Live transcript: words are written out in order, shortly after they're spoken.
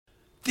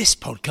This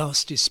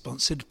podcast is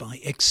sponsored by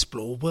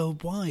Explore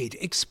Worldwide.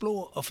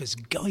 Explore offers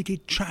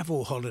guided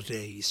travel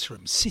holidays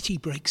from city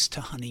breaks to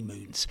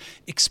honeymoons.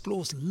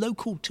 Explore's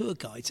local tour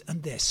guides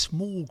and their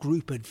small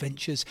group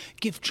adventures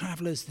give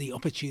travellers the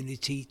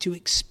opportunity to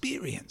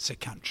experience a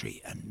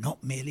country and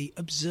not merely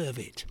observe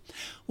it.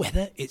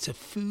 Whether it's a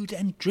food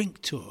and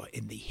drink tour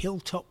in the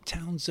hilltop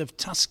towns of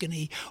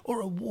Tuscany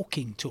or a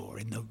walking tour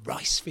in the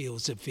rice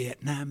fields of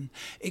Vietnam,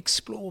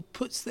 Explore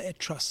puts their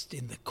trust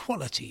in the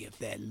quality of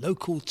their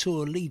local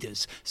tour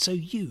leaders so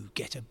you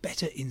get a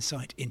better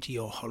insight into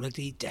your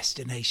holiday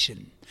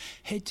destination.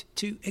 Head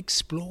to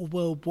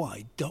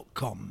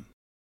exploreworldwide.com.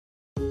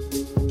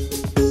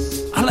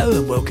 Hello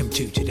and welcome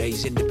to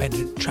today's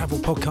independent travel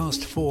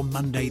podcast for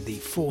Monday the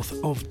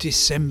 4th of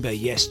December.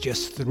 Yes,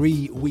 just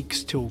 3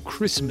 weeks till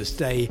Christmas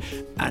Day,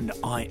 and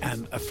I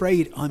am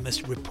afraid I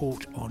must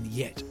report on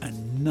yet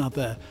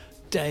another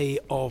day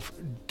of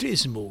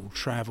dismal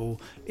travel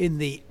in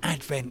the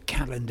advent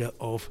calendar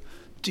of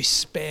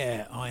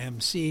despair I am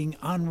seeing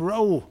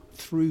unroll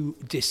through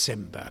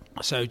December.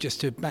 So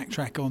just to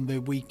backtrack on the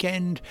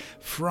weekend,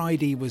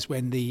 Friday was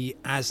when the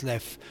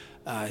ASLEF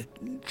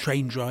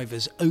train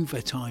drivers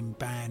overtime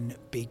ban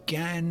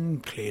began.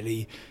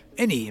 Clearly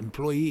any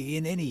employee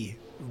in any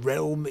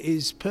realm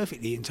is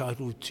perfectly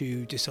entitled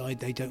to decide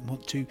they don't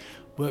want to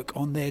work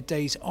on their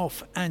days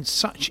off, and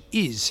such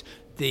is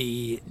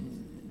the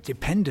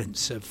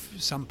dependence of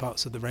some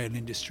parts of the rail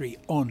industry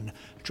on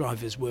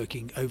drivers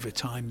working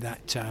overtime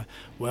that,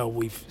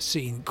 we've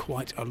seen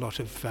quite a lot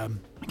of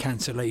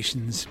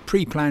cancellations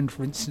pre-planned,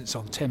 for instance,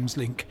 on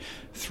Thameslink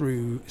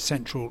through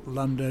central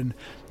London.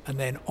 And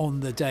then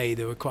on the day,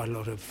 there were quite a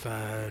lot of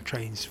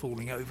trains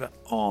falling over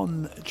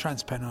on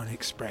Transpennine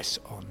Express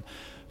on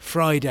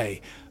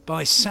Friday.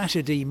 By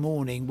Saturday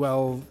morning,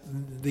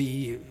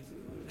 the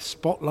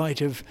spotlight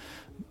of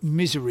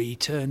misery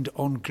turned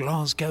on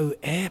Glasgow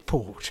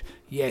Airport.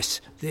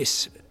 Yes,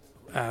 this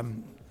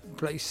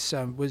place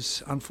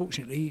was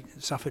unfortunately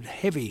suffered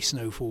heavy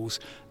snowfalls,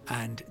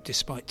 and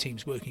despite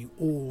teams working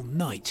all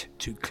night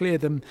to clear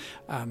them,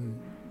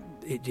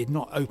 it did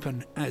not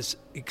open as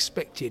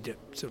expected at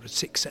sort of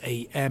 6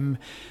 a.m.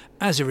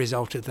 As a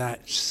result of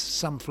that,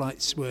 some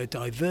flights were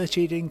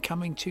diverted in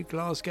coming to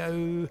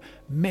Glasgow.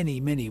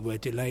 Many were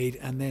delayed,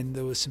 and then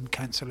there were some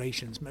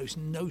cancellations, most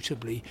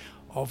notably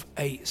of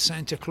a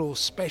Santa Claus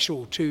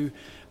special to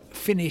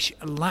Finnish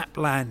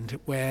Lapland,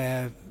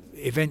 where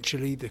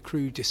eventually the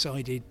crew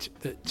decided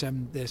that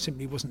there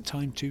simply wasn't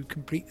time to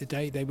complete the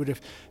day. They would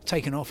have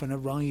taken off and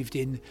arrived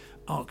in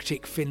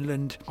Arctic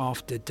Finland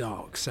after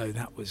dark, so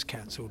that was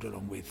cancelled,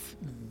 along with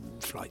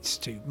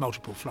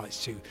multiple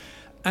flights to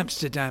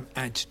Amsterdam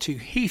and to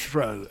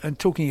Heathrow. And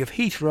talking of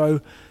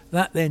Heathrow,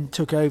 that then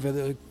took over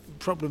the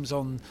problems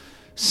on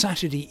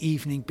Saturday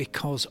evening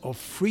because of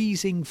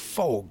freezing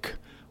fog,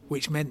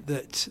 which meant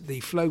that the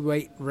flow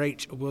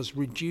rate was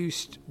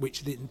reduced,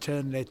 which in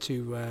turn led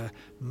to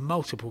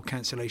multiple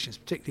cancellations,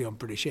 particularly on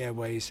British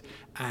Airways,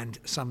 and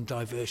some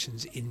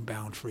diversions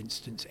inbound. For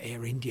instance,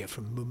 Air India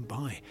from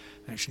Mumbai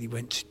actually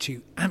went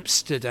to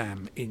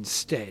Amsterdam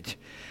instead.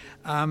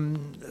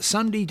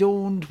 Sunday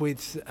dawned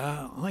with,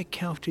 I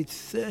counted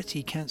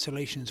 30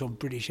 cancellations on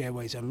British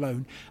Airways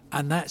alone,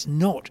 and that's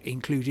not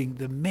including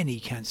the many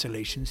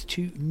cancellations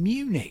to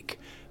Munich,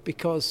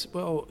 because,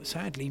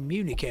 sadly,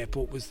 Munich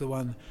Airport was the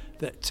one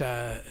that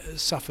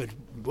suffered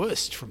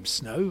worst from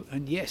snow,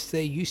 and yes,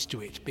 they're used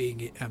to it,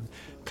 being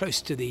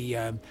close to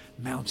the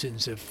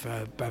mountains of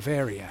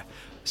Bavaria.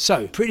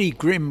 So, pretty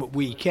grim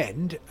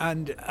weekend,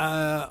 and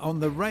on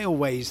the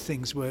railways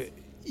things were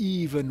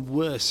even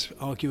worse,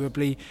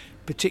 arguably,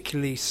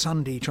 particularly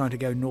Sunday trying to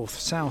go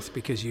north-south,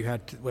 because you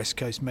had West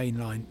Coast Main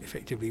Line,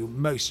 effectively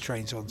most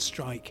trains on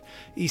strike.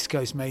 East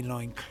Coast Main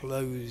Line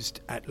closed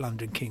at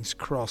London King's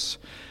Cross.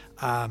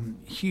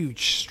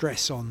 Huge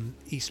stress on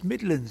East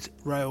Midlands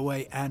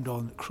Railway and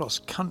on cross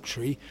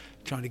country,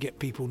 trying to get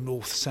people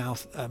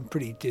north-south.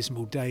 Pretty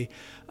dismal day.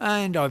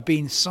 And I've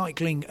been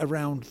cycling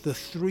around the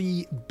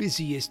 3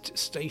 busiest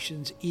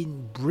stations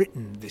in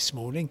Britain this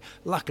morning.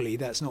 Luckily,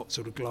 that's not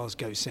sort of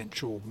Glasgow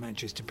Central,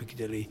 Manchester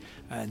Piccadilly,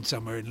 and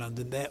somewhere in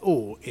London. They're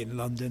all in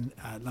London.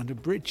 London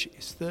Bridge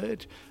is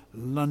 3rd,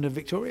 London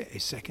Victoria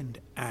is 2nd,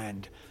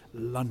 and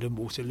London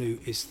Waterloo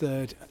is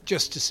 3rd,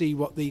 just to see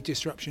what the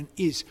disruption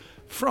is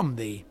from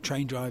the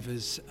train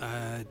drivers'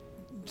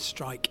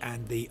 strike.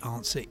 And the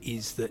answer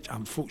is that,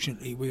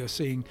 unfortunately, we are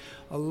seeing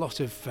a lot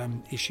of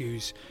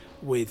issues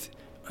with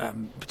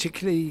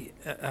particularly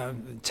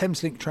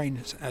Thameslink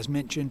trains, as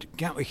mentioned.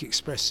 Gatwick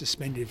Express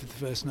suspended for the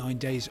first 9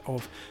 days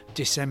of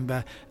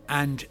December,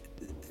 and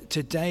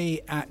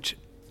today at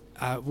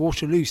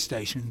Waterloo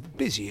Station, the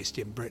busiest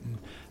in Britain,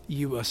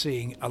 you are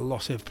seeing a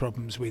lot of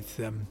problems with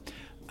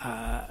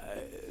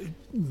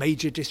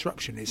major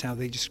disruption, is how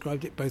they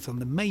described it, both on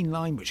the main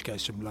line, which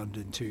goes from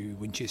London to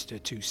Winchester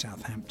to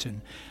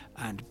Southampton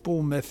and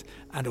Bournemouth,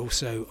 and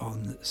also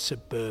on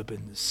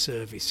suburban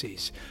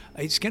services.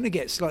 It's going to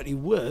get slightly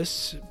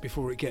worse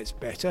before it gets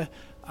better.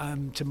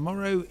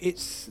 Tomorrow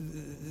it's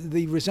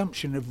the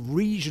resumption of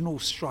regional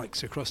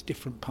strikes across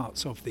different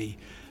parts of the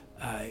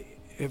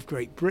of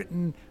Great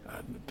Britain,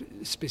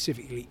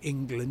 specifically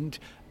England,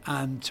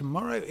 and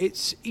tomorrow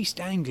it's East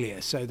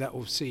Anglia, so that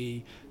will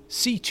see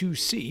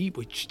C2C,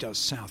 which does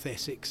South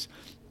Essex,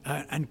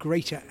 and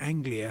Greater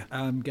Anglia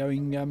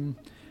going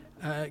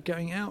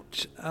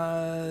out.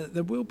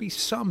 There will be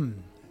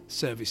some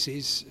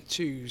services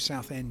to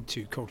Southend,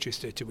 to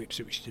Colchester, to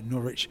Ipswich, to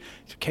Norwich,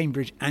 to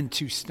Cambridge and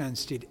to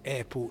Stansted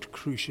Airport,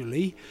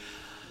 crucially.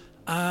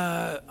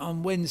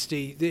 On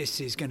Wednesday,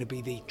 this is going to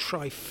be the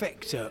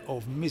trifecta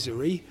of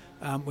misery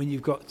when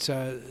you've got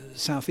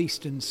South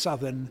Eastern,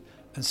 Southern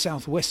and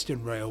South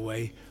Western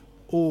Railway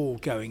all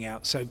going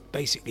out. So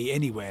basically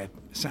anywhere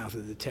south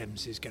of the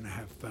Thames is going to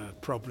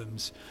have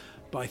problems.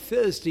 By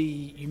Thursday,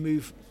 you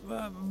move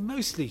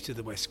mostly to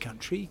the West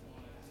Country.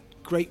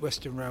 Great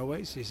Western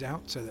Railways is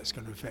out, so that's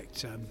going to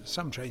affect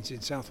some trains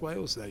in South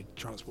Wales, though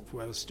Transport for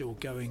Wales still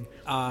going,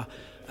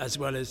 as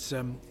well as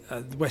the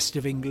west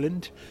of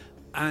England.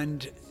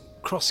 And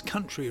Cross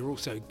Country are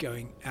also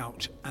going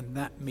out, and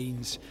that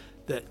means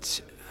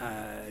that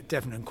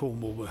Devon and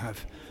Cornwall will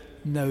have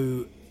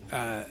no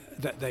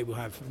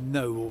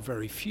or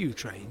very few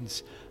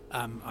trains.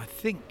 I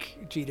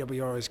think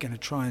GWR is going to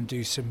try and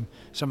do some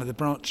of the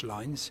branch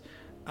lines,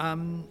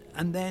 and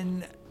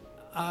then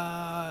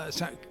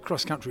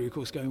Cross Country, of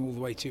course, going all the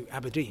way to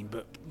Aberdeen,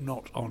 but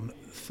not on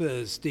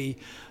Thursday.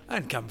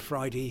 And come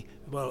Friday,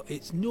 well,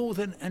 it's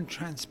Northern and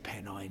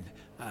TransPennine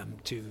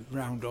to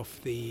round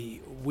off the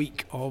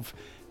week of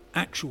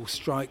actual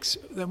strikes.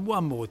 Then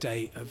one more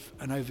day of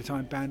an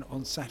overtime ban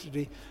on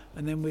Saturday,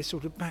 and then we're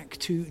sort of back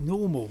to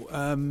normal,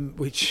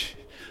 which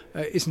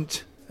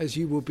isn't, as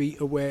you will be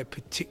aware,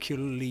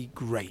 particularly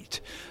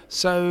great.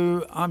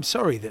 So I'm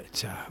sorry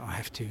that I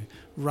have to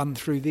run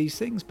through these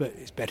things, but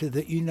it's better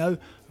that you know.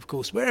 Of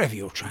course, wherever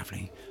you're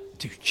travelling,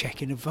 do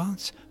check in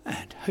advance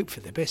and hope for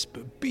the best,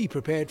 but be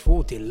prepared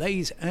for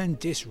delays and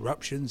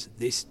disruptions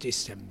this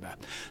December.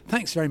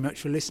 Thanks very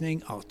much for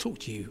listening. I'll talk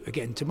to you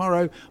again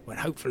tomorrow, when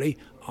hopefully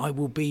I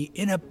will be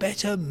in a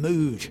better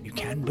mood. You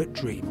can but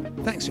dream.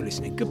 Thanks for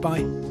listening.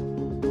 Goodbye.